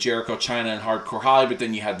great with Jericho, Chyna, and Hardcore Holly, but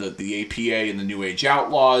then you had the APA and the New Age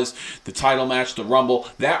Outlaws, the title match, the Rumble.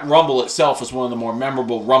 That Rumble itself was one of the more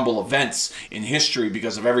memorable Rumble events in history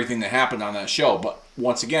because of everything that happened on that show. But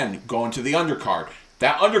once again, going to the undercard,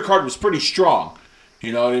 that undercard was pretty strong.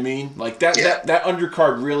 You know what I mean? Like that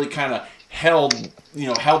undercard really kind of held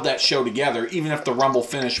that show together, even if the Rumble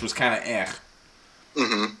finish was kind of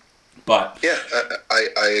Mm-hmm. But yeah,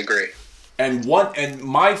 I agree. And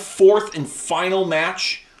my 4th and final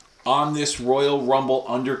match on this Royal Rumble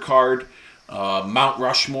undercard, Mount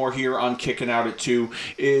Rushmore here on Kicking Out at 2,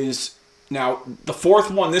 is now the 4th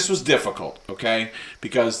one. This was difficult, okay,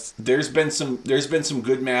 because there's been some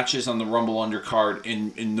good matches on the Rumble undercard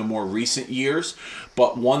in the more recent years,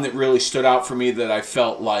 but one that really stood out for me that I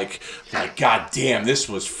felt like God damn, this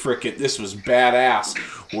was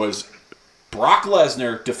badass, was Brock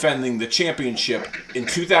Lesnar defending the championship in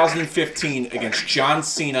 2015 against John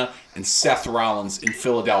Cena and Seth Rollins in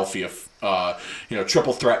Philadelphia.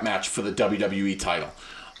 Triple threat match for the WWE title.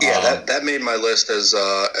 Yeah, that made my list as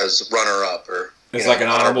runner-up or as like an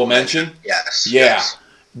honorable mention. Yes. Yeah, yes.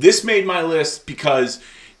 This made my list because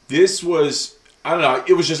this was, I don't know,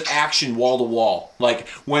 it was just action wall to wall. Like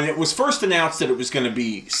when it was first announced that it was going to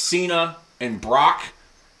be Cena and Brock,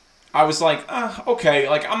 I was like, okay,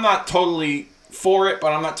 like I'm not totally for it,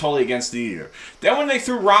 but I'm not totally against it either. Then when they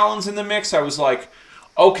threw Rollins in the mix, I was like,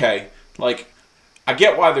 okay, like I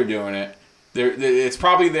get why they're doing it. It's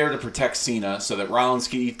probably there to protect Cena so that Rollins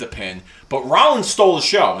can eat the pin. But Rollins stole the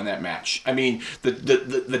show in that match. I mean,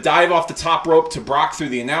 the dive off the top rope to Brock through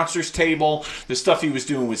the announcer's table, the stuff he was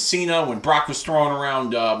doing with Cena when Brock was throwing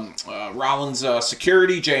around Rollins'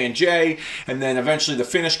 security, J&J, and then eventually the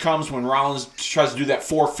finish comes when Rollins tries to do that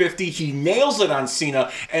 450. He nails it on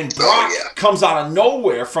Cena, and Brock comes out of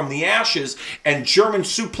nowhere from the ashes and German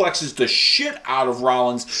suplexes the shit out of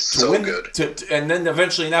Rollins to win. Good. And then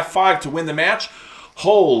eventually in F5 to win the match.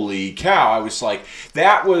 Holy cow. I was like,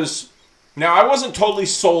 that was... Now, I wasn't totally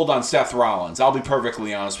sold on Seth Rollins. I'll be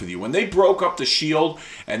perfectly honest with you. When they broke up the Shield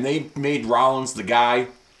and they made Rollins the guy,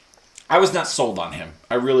 I was not sold on him.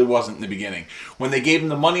 I really wasn't in the beginning. When they gave him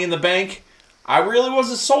the Money in the Bank, I really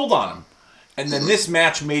wasn't sold on him. And then this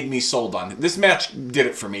match made me sold on him. This match did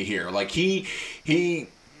it for me here. Like, he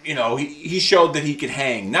showed that he could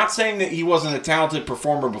hang. Not saying that he wasn't a talented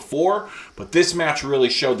performer before, but this match really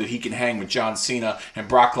showed that he can hang with John Cena and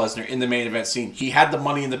Brock Lesnar in the main event scene. He had the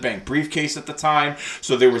Money in the Bank briefcase at the time,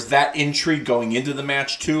 so there was that intrigue going into the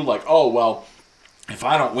match too. Like, oh, well, if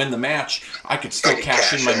I don't win the match, I could still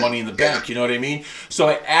cash in my Money in the Bank. You know what I mean? So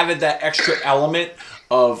it added that extra element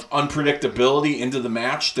of unpredictability into the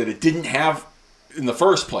match that it didn't have in the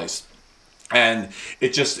first place. And it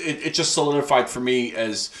just solidified for me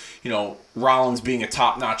as, Rollins being a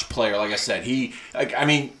top-notch player. Like I said, it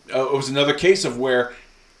was another case of where,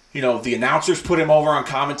 the announcers put him over on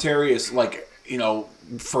commentary as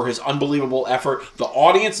for his unbelievable effort. The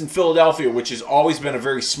audience in Philadelphia, which has always been a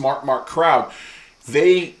very smart mark crowd,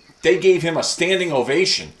 they gave him a standing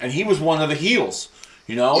ovation, and he was one of the heels.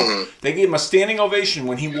 They gave him a standing ovation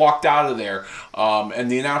when he walked out of there,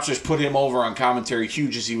 and the announcers put him over on commentary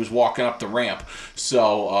huge as he was walking up the ramp.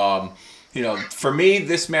 So, for me,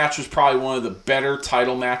 this match was probably one of the better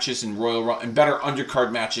title matches in and better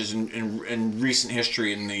undercard matches in recent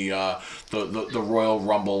history in the Royal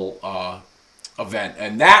Rumble event.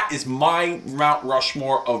 And that is my Mount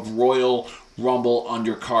Rushmore of Royal Rumble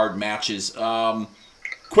undercard matches.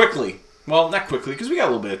 Quickly. Well, not quickly, because we got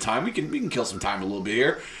a little bit of time. We can kill some time a little bit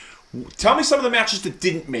here. Tell me some of the matches that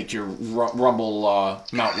didn't make your Rumble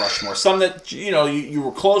Mount Rushmore. Some that you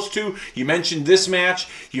were close to. You mentioned this match.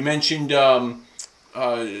 You mentioned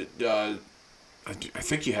I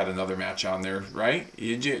think you had another match on there, right?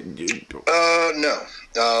 No.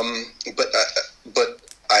 But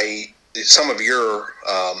some of your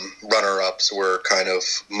runner-ups were kind of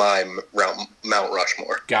my Mount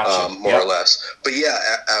Rushmore, gotcha. More or less. But yeah,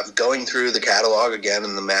 going through the catalog again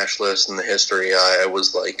and the match list and the history, I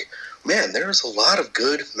was like, man, there's a lot of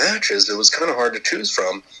good matches. It was kind of hard to choose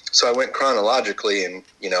from. So I went chronologically and,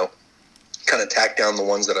 kind of tacked down the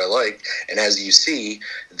ones that I liked. And as you see,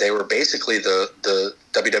 they were basically the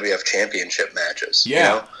WWF Championship matches.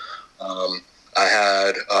 Yeah. I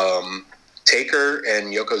had... Taker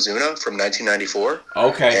and Yokozuna from 1994.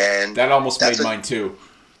 Okay, and that almost made mine too.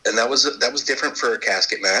 And that was different for a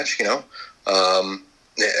casket match,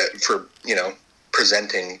 for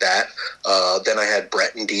presenting that. Then I had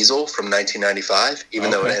Brett and Diesel from 1995, even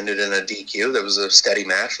though it ended in a DQ. That was a steady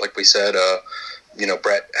match, like we said.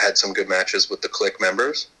 Brett had some good matches with the Clique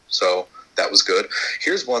members, so that was good.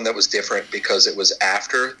 Here's one that was different because it was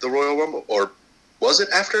after the Royal Rumble, or was it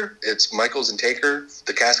after? It's Michaels and Taker,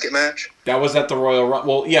 the casket match? That was at the Royal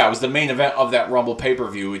Rumble. Well, yeah, it was the main event of that Rumble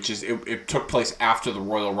pay-per-view, which is it took place after the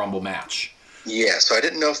Royal Rumble match. Yeah, so I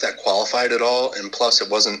didn't know if that qualified at all, and plus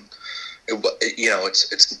it wasn't.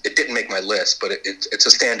 It didn't make my list, but it's a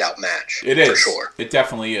standout match. It is for sure. It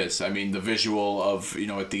definitely is. I mean, the visual of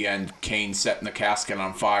at the end, Kane setting the casket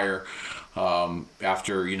on fire.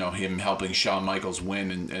 After him helping Shawn Michaels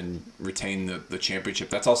win and retain the championship.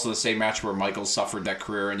 That's also the same match where Michaels suffered that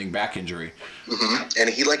career-ending back injury. Mm-hmm. And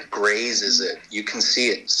he grazes it. You can see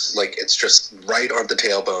it's just right on the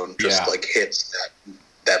tailbone. Just hits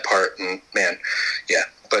that part. And man, yeah.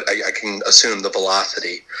 But I can assume the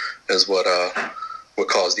velocity is what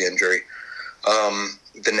caused the injury.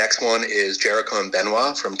 The next one is Jericho and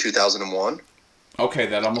Benoit from 2001. Okay,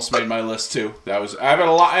 that almost made my list too. I had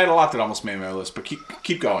a lot that almost made my list, but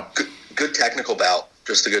keep going. Good technical bout,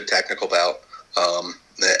 just a good technical bout.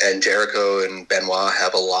 And Jericho and Benoit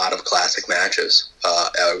have a lot of classic matches.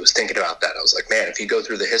 I was thinking about that. I was like, man, if you go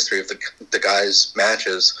through the history of the guys'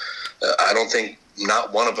 matches, I don't think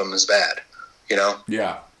not one of them is bad.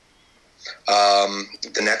 Yeah.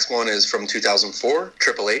 The next one is from 2004,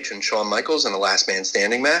 Triple H and Shawn Michaels in a Last Man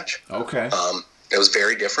Standing match. Okay. It was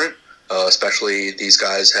very different. Especially these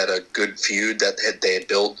guys had a good feud that they had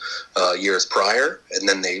built years prior, and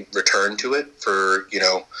then they returned to it for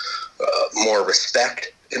more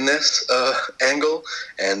respect in this angle,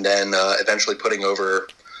 and then eventually putting over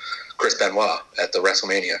Chris Benoit at the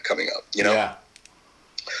WrestleMania coming up. Yeah.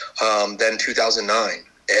 Then 2009,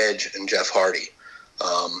 Edge and Jeff Hardy.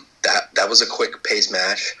 That was a quick pace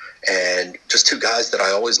match, and just two guys that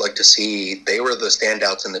I always like to see. They were the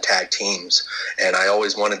standouts in the tag teams, and I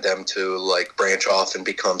always wanted them to like branch off and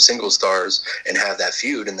become single stars and have that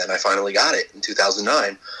feud. And then I finally got it in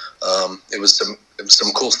 2009. It was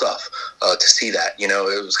some cool stuff to see that.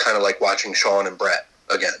 It was kind of like watching Shawn and Brett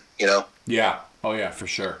again. Yeah. Oh yeah, for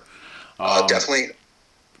sure. Definitely.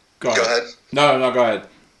 Go ahead. No, go ahead.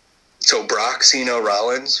 So Brock, Cena,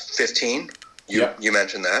 Rollins, 15. You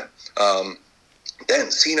mentioned that.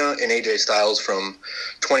 Then Cena and AJ Styles from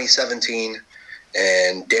 2017,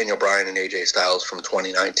 and Daniel Bryan and AJ Styles from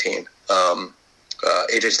 2019.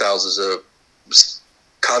 AJ Styles is a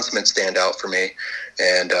consummate standout for me,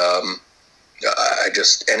 and I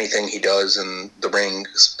just, anything he does in the ring,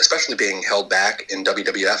 especially being held back in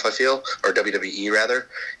WWF, I feel, or WWE rather,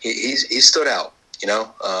 he's stood out.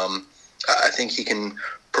 I think he can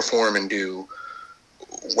perform and do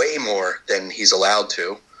way more than he's allowed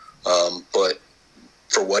to, but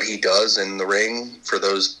for what he does in the ring for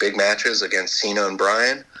those big matches against Cena and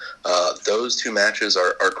Bryan, those two matches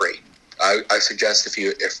are great. I suggest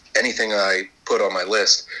if anything I put on my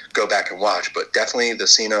list, go back and watch, but definitely the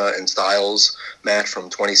Cena and Styles match from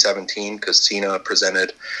 2017, because Cena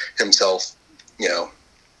presented himself,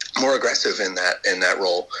 more aggressive in that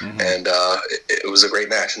role, and it was a great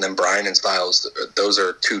match. And then Bryan and Styles, those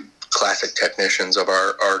are two classic technicians of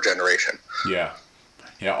our generation. Yeah.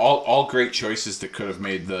 Yeah, all great choices that could have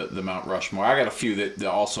made the Mount Rushmore. I got a few that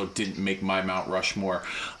also didn't make my Mount Rushmore.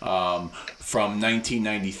 From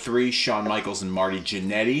 1993, Shawn Michaels and Marty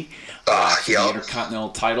Jannetty for the Intercontinental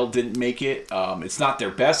title didn't make it. It's not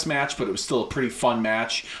their best match, but it was still a pretty fun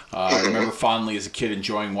match. I remember fondly as a kid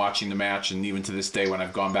enjoying watching the match, and even to this day when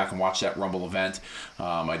I've gone back and watched that Rumble event,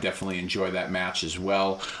 I definitely enjoy that match as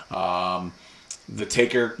well. The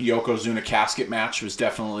Taker Yokozuna casket match was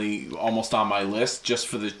definitely almost on my list,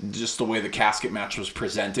 just the way the casket match was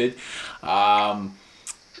presented. The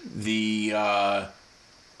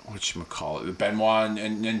Benoit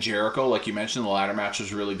and Jericho, like you mentioned, the ladder match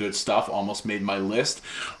was really good stuff. Almost made my list.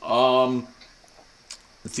 The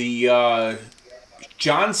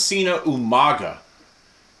John Cena Umaga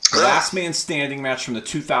last man standing match from the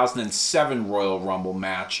 2007 Royal Rumble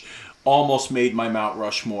match almost made my Mount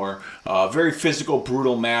Rushmore. Very physical,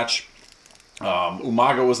 brutal match.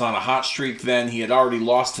 Umaga was on a hot streak then. He had already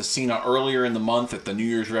lost to Cena earlier in the month at the New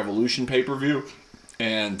Year's Revolution pay-per-view.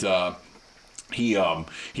 And he had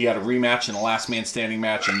a rematch in the last man standing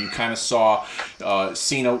match, and you kind of saw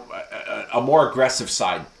Cena, a more aggressive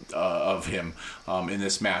side of him in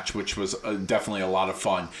this match, which was definitely a lot of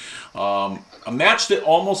fun. A match that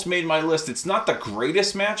almost made my list. It's not the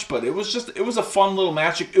greatest match, but it was a fun little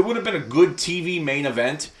match. It would have been a good TV main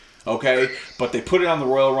event, okay? But they put it on the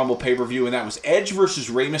Royal Rumble pay-per-view, and that was Edge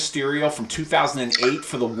versus Rey Mysterio from 2008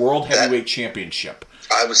 for the World Heavyweight Championship.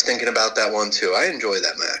 I was thinking about that one too. I enjoy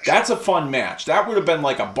that match. That's a fun match. That would have been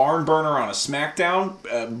like a barn burner on a SmackDown,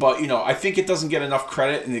 but I think it doesn't get enough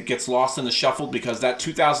credit and it gets lost in the shuffle because that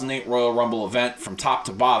 2008 Royal Rumble event from top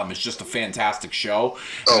to bottom is just a fantastic show.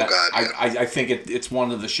 Oh God! Yeah. I think it's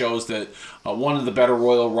one of the shows that one of the better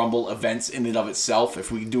Royal Rumble events in and of itself.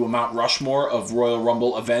 If we do a Mount Rushmore of Royal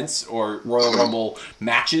Rumble events or Royal Rumble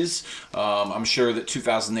matches, I'm sure that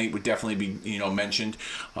 2008 would definitely be mentioned.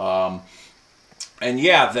 And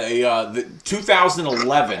yeah, the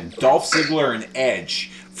 2011 Dolph Ziggler and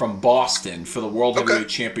Edge from Boston for the World Heavyweight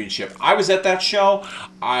Championship. I was at that show.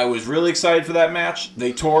 I was really excited for that match.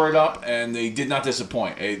 They tore it up, and they did not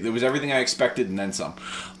disappoint. It was everything I expected and then some.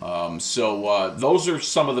 So those are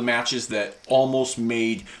some of the matches that almost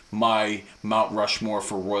made my Mount Rushmore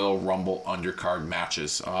for Royal Rumble undercard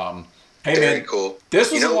matches. Hey, Very man, cool.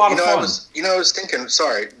 This was a lot of fun. I was thinking.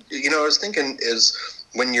 Sorry. I was thinking is.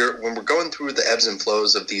 When we're going through the ebbs and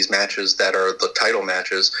flows of these matches that are the title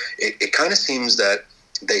matches, it kind of seems that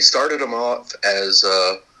they started them off as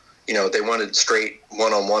they wanted straight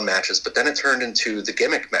one-on-one matches, but then it turned into the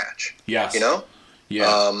gimmick match. Yes.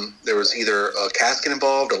 Yeah. There was either a casket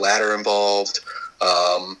involved, a ladder involved,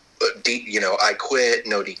 I quit,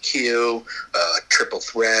 no DQ, triple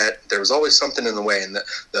threat. There was always something in the way, and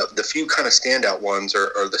the few kind of standout ones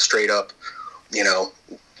are the straight up,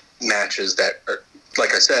 matches that are,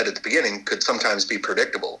 like I said at the beginning, could sometimes be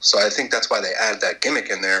predictable. So I think that's why they added that gimmick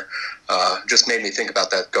in there. Just made me think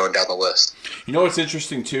about that going down the list. What's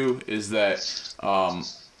interesting too is that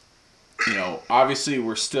obviously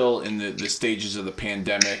we're still in the stages of the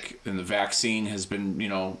pandemic, and the vaccine has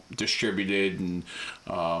been distributed and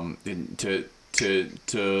to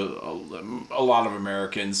to a lot of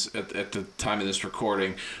Americans at the time of this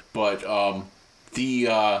recording. But what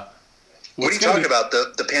are you talking about?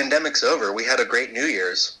 The pandemic's over. We had a great New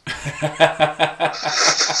Year's. I'm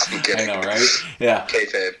kidding. I know, right? Yeah.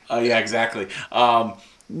 Kayfabe. Yeah, exactly.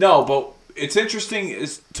 No, but it's interesting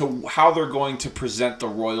as to how they're going to present the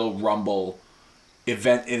Royal Rumble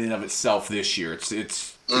event in and of itself this year.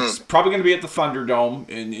 It's probably going to be at the Thunderdome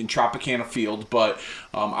in Tropicana Field, but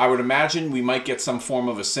I would imagine we might get some form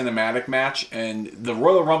of a cinematic match. And the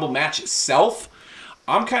Royal Rumble match itself,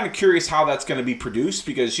 I'm kind of curious how that's going to be produced,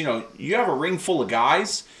 because, you know, you have a ring full of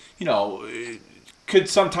guys, you know, it could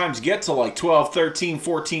sometimes get to like 12, 13,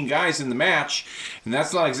 14 guys in the match, and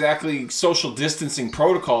that's not exactly social distancing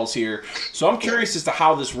protocols here. So I'm curious as to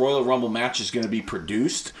how this Royal Rumble match is going to be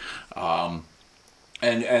produced.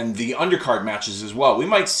 And the undercard matches as well. We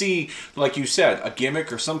might see, like you said, a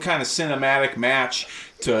gimmick or some kind of cinematic match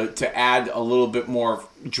to add a little bit more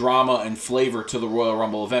drama and flavor to the Royal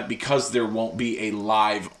Rumble event, because there won't be a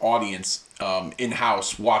live audience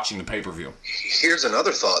in-house watching the pay-per-view. Here's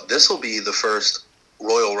another thought. This will be the first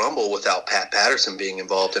Royal Rumble without Pat Patterson being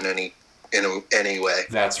involved in any way.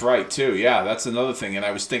 That's right, too. Yeah, that's another thing. And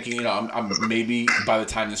I was thinking, you know, I'm maybe by the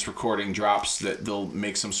time this recording drops that they'll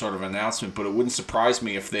make some sort of announcement, but it wouldn't surprise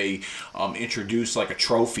me if they introduce like a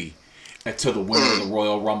trophy to the winner of the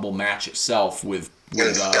Royal Rumble match itself with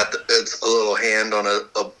it's got it's a little hand on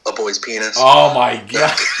a boy's penis. Oh my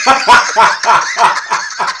god.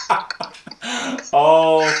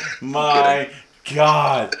 Oh my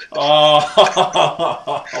god.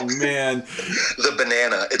 Oh man. The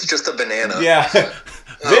banana. It's just a banana. Yeah.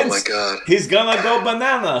 Vince, oh my god. He's gonna go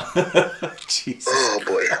banana. Jesus. Oh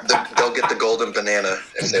boy. They'll get the golden banana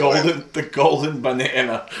if they win. The golden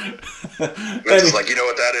banana. Vince is like, you know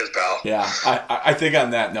what that is, pal. Yeah, I think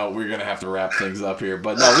on that note we're gonna have to wrap things up here.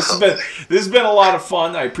 But no, this has been a lot of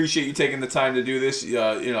fun. I appreciate you taking the time to do this. You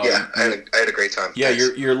know, yeah, I had a great time. Yeah,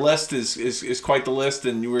 your list is quite the list,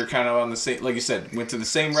 and you were kind of on the same, like you said, went to the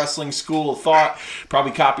same wrestling school of thought.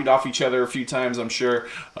 Probably copied off each other a few times, I'm sure.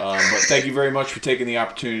 But thank you very much for taking the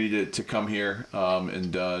opportunity to come here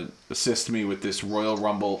and assist me with this Royal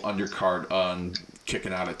Rumble undercard on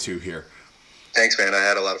Kicking Out at 2 here. Thanks, man. I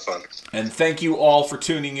had a lot of fun. And thank you all for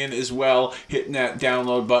tuning in as well, hitting that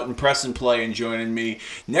download button, pressing play, and joining me.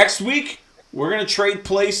 Next week, we're going to trade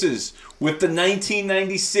places with the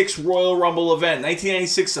 1996 Royal Rumble event.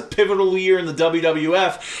 1996, a pivotal year in the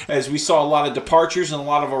WWF, as we saw a lot of departures and a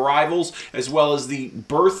lot of arrivals, as well as the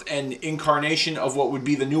birth and incarnation of what would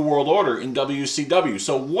be the New World Order in WCW.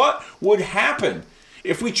 So what would happen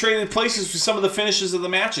if we traded places with some of the finishes of the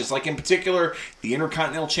matches, like in particular the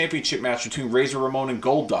Intercontinental Championship match between Razor Ramon and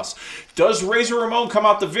Goldust? Does Razor Ramon come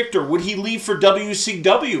out the victor? Would he leave for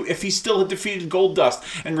WCW if he still had defeated Goldust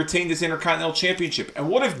and retained his Intercontinental Championship? And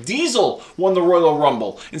what if Diesel won the Royal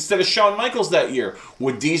Rumble instead of Shawn Michaels that year?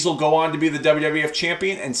 Would Diesel go on to be the WWF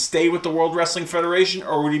champion and stay with the World Wrestling Federation,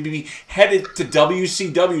 or would he be headed to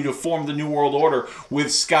WCW to form the New World Order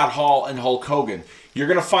with Scott Hall and Hulk Hogan? You're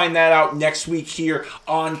going to find that out next week here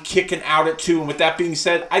on Kicking Out at 2. And with that being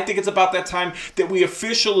said, I think it's about that time that we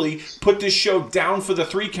officially put this show down for the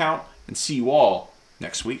 3 count and see you all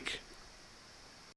next week.